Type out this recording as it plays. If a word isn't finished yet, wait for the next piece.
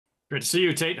Great to see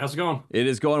you, Tate. How's it going? It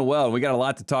is going well. We got a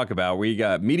lot to talk about. We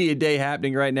got Media Day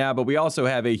happening right now, but we also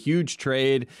have a huge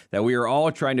trade that we are all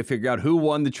trying to figure out who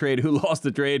won the trade, who lost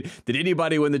the trade. Did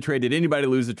anybody win the trade? Did anybody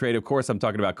lose the trade? Of course, I'm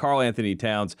talking about Karl-Anthony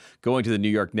Towns going to the New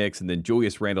York Knicks and then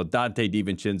Julius Randle, Dante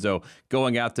DiVincenzo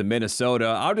going out to Minnesota.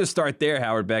 I'll just start there,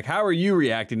 Howard Beck. How are you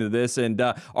reacting to this? And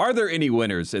are there any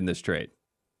winners in this trade?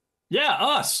 Yeah,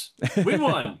 us. We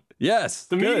won. Yes.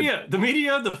 The media,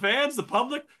 the fans, the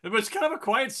public. It was kind of a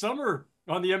quiet summer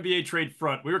on the NBA trade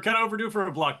front. We were kind of overdue for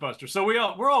a blockbuster. So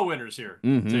we're all winners here.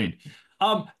 Tate.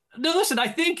 No, listen, I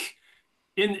think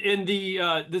in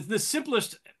the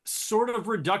simplest sort of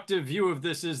reductive view of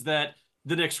this is that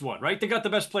the Knicks won, right? They got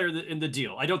the best player in the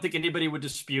deal. I don't think anybody would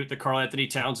dispute that Karl-Anthony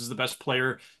Towns is the best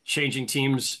player changing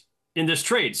teams in this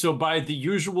trade. So by the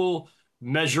usual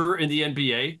measure in the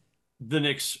NBA, the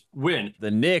Knicks win. The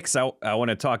Knicks, I want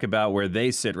to talk about where they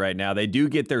sit right now. They do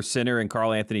get their center in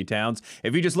Karl-Anthony Towns.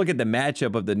 If you just look at the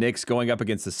matchup of the Knicks going up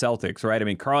against the Celtics, right? I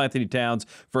mean, Karl-Anthony Towns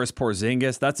versus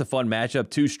Porzingis, that's a fun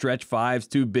matchup. Two stretch fives,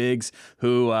 two bigs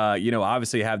who,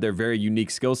 obviously have their very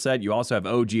unique skill set. You also have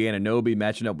OG Anunoby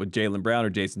matching up with Jaylen Brown or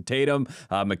Jason Tatum.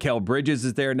 Mikal Bridges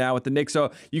is there now with the Knicks.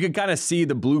 So you can kind of see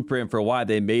the blueprint for why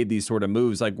they made these sort of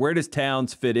moves. Like, where does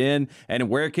Towns fit in, and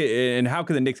how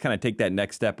can the Knicks kind of take that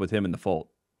next step with him in the fold?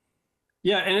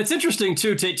 Yeah, and it's interesting,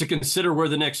 too, Tate, to consider where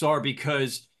the Knicks are,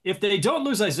 because if they don't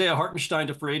lose Isaiah Hartenstein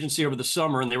to free agency over the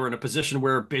summer, and they were in a position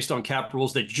where, based on cap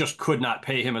rules, they just could not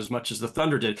pay him as much as the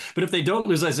Thunder did. But if they don't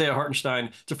lose Isaiah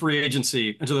Hartenstein to free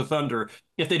agency and to the Thunder,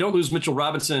 if they don't lose Mitchell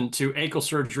Robinson to ankle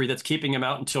surgery that's keeping him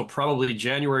out until probably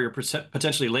January or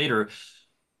potentially later,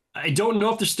 I don't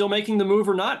know if they're still making the move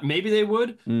or not. Maybe they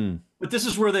would. But this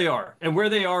is where they are. And where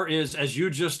they are is, as you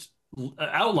just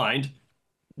outlined,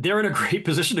 they're in a great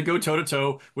position to go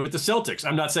toe-to-toe with the Celtics.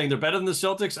 I'm not saying they're better than the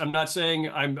Celtics. I'm not saying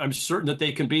I'm certain that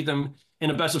they can beat them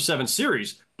in a best-of-7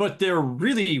 series, but they're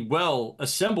really well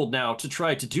assembled now to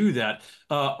try to do that,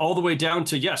 all the way down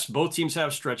to, yes, both teams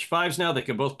have stretch fives now. They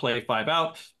can both play five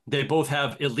out. They both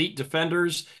have elite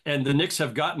defenders, and the Knicks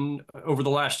have gotten, over the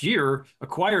last year,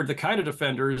 acquired the kind of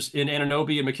defenders in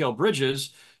Anunoby and Mikal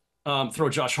Bridges. Throw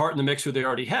Josh Hart in the mix, who they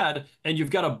already had, and you've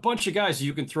got a bunch of guys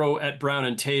you can throw at Brown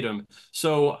and Tatum.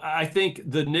 So I think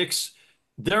the Knicks,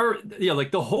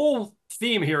 like the whole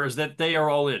theme here is that they are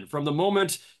all in. From the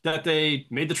moment that they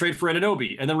made the trade for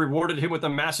Anunoby and then rewarded him with a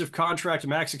massive contract,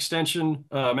 max extension,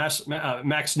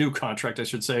 max new contract, I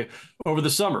should say, over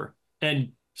the summer,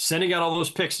 and sending out all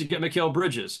those picks to get Mikal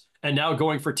Bridges, and now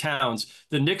going for Towns,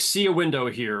 the Knicks see a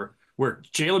window here where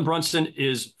Jalen Brunson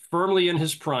is firmly in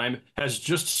his prime, has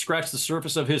just scratched the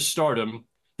surface of his stardom.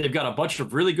 They've got a bunch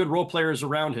of really good role players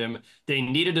around him. They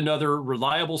needed another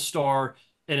reliable star,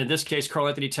 and in this case,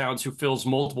 Karl-Anthony Towns, who fills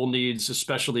multiple needs,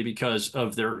 especially because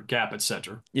of their gap at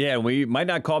center. Yeah, we might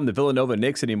not call them the Villanova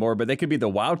Knicks anymore, but they could be the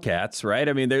Wildcats, right?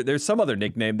 I mean, there's some other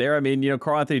nickname there. I mean,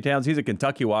 Karl-Anthony Towns, he's a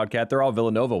Kentucky Wildcat. They're all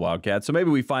Villanova Wildcats. So maybe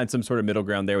we find some sort of middle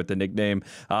ground there with the nickname.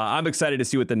 I'm excited to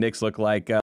see what the Knicks look like.